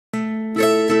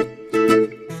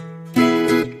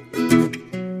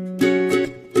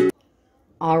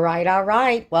All right, all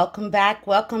right. Welcome back,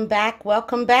 welcome back,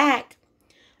 welcome back.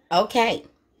 Okay,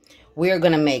 we're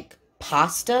going to make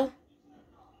pasta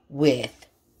with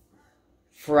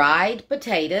fried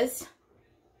potatoes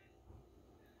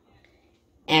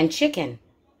and chicken.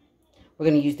 We're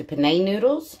going to use the penne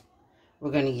noodles.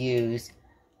 We're going to use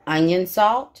onion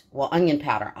salt. Well, onion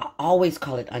powder. I always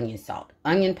call it onion salt.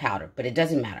 Onion powder, but it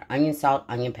doesn't matter. Onion salt,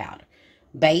 onion powder.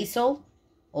 Basil,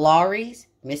 Lawry's,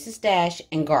 Mrs. Dash,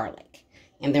 and garlic.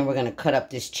 And then we're going to cut up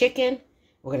this chicken.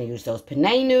 We're going to use those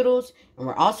penne noodles. And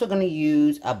we're also going to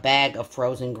use a bag of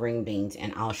frozen green beans.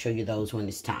 And I'll show you those when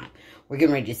it's time. We're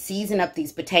getting ready to season up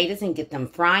these potatoes and get them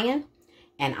frying.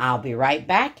 And I'll be right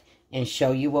back and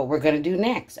show you what we're going to do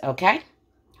next. Okay?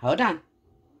 Hold on.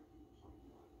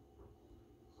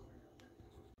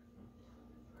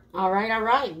 All right, all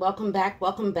right. Welcome back,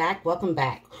 welcome back, welcome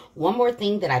back. One more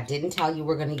thing that I didn't tell you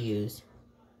we're going to use.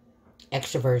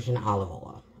 Extra virgin olive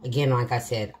oil. Again, like I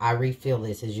said, I refill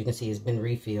this. As you can see, it's been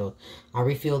refilled. I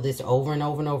refill this over and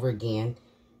over and over again.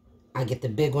 I get the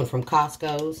big one from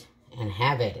Costco's and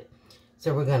have at it.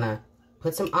 So we're going to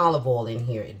put some olive oil in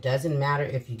here. It doesn't matter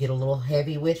if you get a little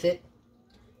heavy with it.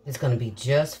 It's going to be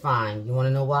just fine. You want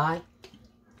to know why?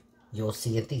 You'll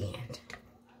see at the end.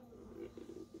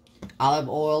 Olive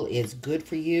oil is good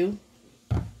for you.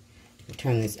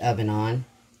 Turn this oven on.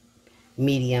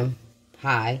 Medium,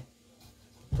 high.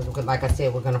 Like I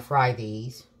said, we're going to fry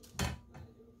these.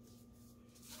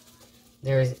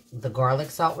 There's the garlic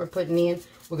salt we're putting in.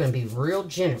 We're going to be real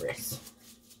generous.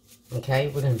 Okay?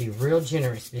 We're going to be real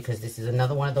generous because this is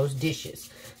another one of those dishes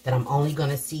that I'm only going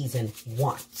to season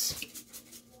once.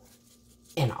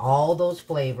 And all those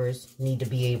flavors need to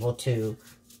be able to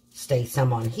stay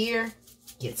some on here,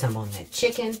 get some on that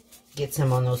chicken, get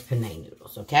some on those penne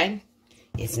noodles, okay?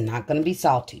 It's not going to be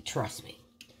salty, trust me.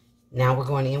 Now we're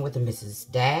going in with the Mrs.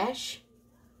 Dash.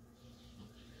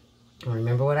 And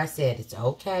remember what I said, it's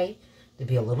okay to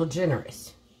be a little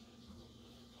generous.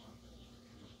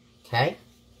 Okay?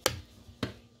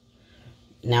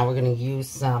 Now we're going to use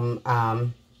some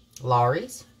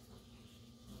Lawry's.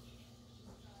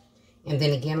 And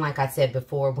then again, like I said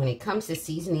before, when it comes to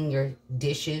seasoning your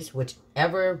dishes,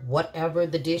 whatever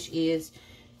the dish is,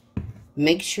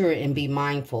 make sure and be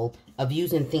mindful of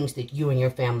using things that you and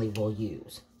your family will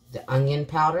use. The onion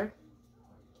powder.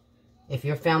 If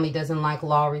your family doesn't like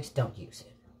Lawry's, don't use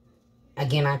it.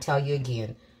 Again, I tell you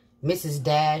again, Mrs.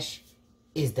 Dash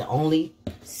is the only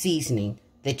seasoning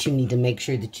that you need to make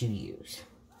sure that you use.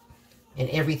 And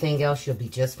everything else, you'll be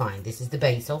just fine. This is the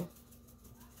basil.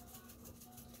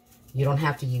 You don't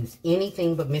have to use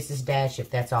anything but Mrs. Dash if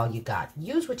that's all you got.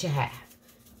 Use what you have.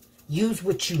 Use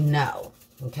what you know.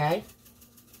 Okay?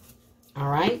 All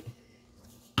right?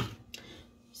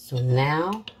 So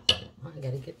now, I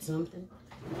got to get something.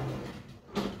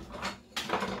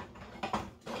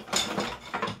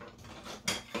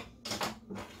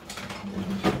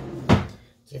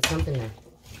 Get something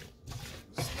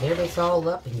to stir this all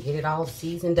up and get it all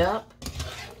seasoned up.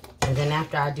 And then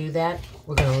after I do that,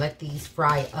 we're going to let these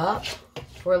fry up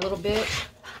for a little bit.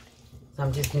 So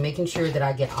I'm just making sure that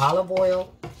I get olive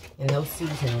oil and those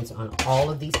seasonings on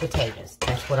all of these potatoes.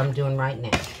 That's what I'm doing right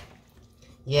now.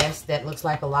 Yes, that looks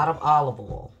like a lot of olive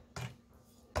oil.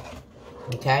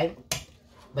 Okay?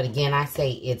 But again, I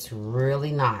say it's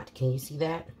really not. Can you see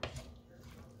that?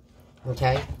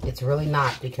 Okay? It's really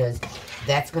not because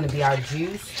that's going to be our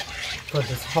juice for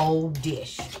this whole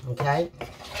dish. Okay?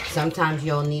 Sometimes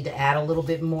you'll need to add a little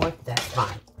bit more. That's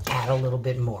fine. Add a little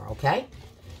bit more, okay?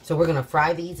 So we're going to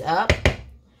fry these up,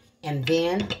 and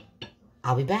then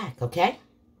I'll be back, okay?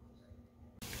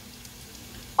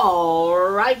 All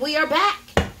right, we are back.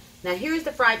 Now, here's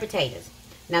the fried potatoes.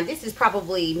 Now, this is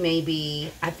probably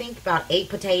maybe, I think about 8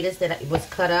 potatoes that was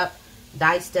cut up,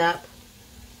 diced up,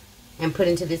 and put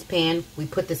into this pan. We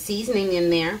put the seasoning in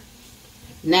there.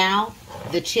 Now,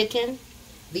 the chicken,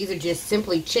 these are just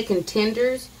simply chicken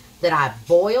tenders that I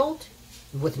boiled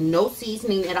with no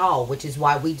seasoning at all, which is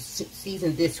why we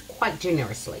seasoned this quite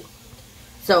generously.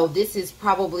 So this is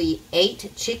probably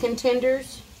 8 chicken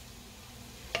tenders.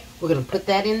 We're going to put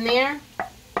that in there.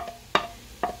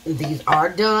 These are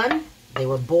done. They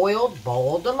were boiled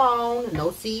alone,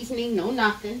 no seasoning, no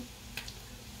nothing.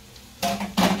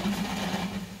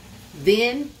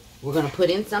 Then we're going to put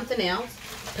in something else.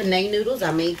 Penne noodles.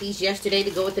 I made these yesterday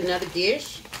to go with another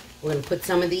dish. We're going to put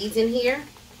some of these in here.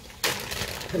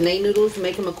 Penne noodles,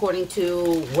 make them according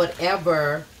to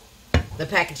whatever the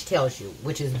package tells you,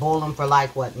 which is boil them for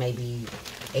like, what, maybe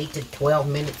 8 to 12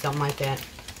 minutes, something like that.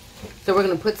 So we're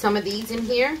going to put some of these in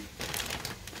here.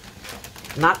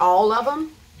 Not all of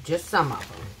them, just some of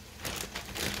them.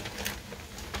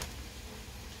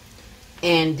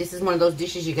 And this is one of those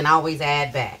dishes you can always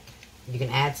add back. You can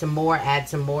add some more.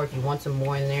 If you want some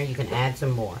more in there, you can add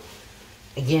some more.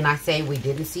 Again, I say we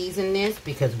didn't season this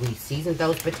because we seasoned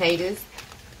those potatoes.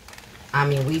 I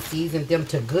mean, we seasoned them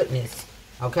to goodness,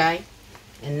 okay?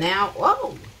 And now,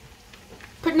 whoa,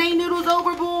 penne noodles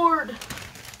overboard.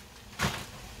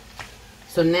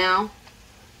 So now,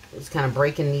 just kind of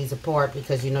breaking these apart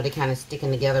because, you know, they're kind of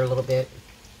sticking together a little bit.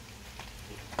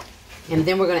 And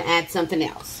then we're going to add something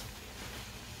else.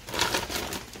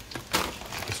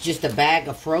 It's just a bag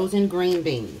of frozen green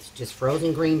beans. Just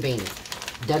frozen green beans.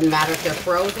 Doesn't matter if they're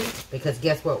frozen because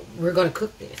guess what? We're going to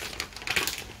cook this.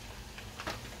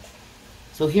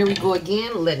 So here we go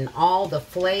again, letting all the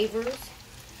flavors,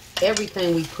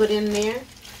 everything we put in there,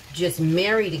 just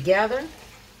marry together.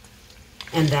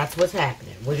 And that's what's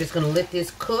happening. We're just going to let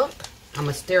this cook. I'm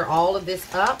going to stir all of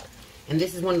this up. And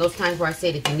this is one of those times where I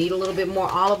said if you need a little bit more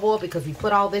olive oil because we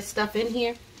put all this stuff in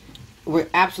here, we're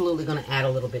absolutely going to add a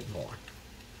little bit more.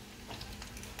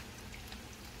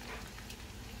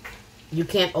 You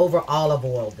can't over olive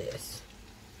oil this.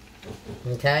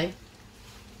 Okay?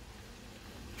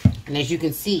 And as you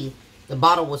can see, the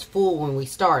bottle was full when we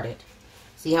started.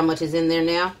 See how much is in there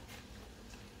now?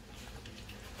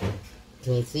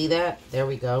 Can you see that? There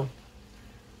we go.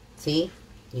 See?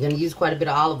 You're going to use quite a bit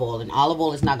of olive oil. And olive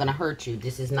oil is not going to hurt you.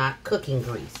 This is not cooking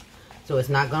grease. So it's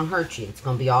not going to hurt you. It's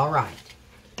going to be all right.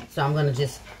 So I'm going to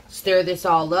just stir this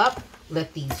all up.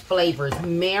 Let these flavors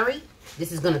marry.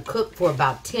 This is going to cook for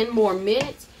about 10 more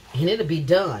minutes. And it'll be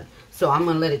done. So I'm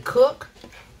going to let it cook.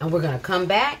 And we're going to come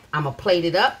back. I'm going to plate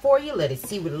it up for you. Let it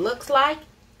see what it looks like.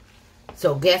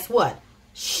 So guess what?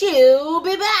 She'll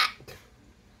be back.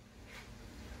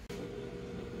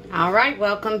 All right,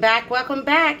 welcome back, welcome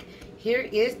back. Here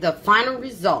is the final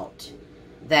result.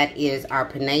 That is our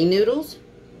penne noodles,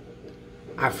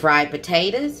 our fried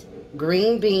potatoes,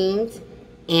 green beans,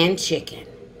 and chicken.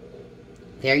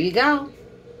 There you go.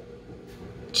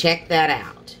 Check that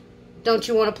out. Don't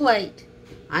you want a plate?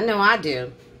 I know I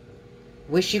do.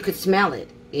 Wish you could smell it.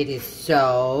 It is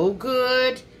so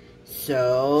good,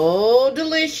 so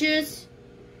delicious,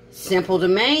 simple to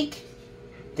make.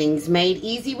 Things made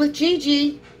easy with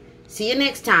Gigi. See you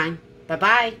next time.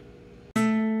 Bye-bye.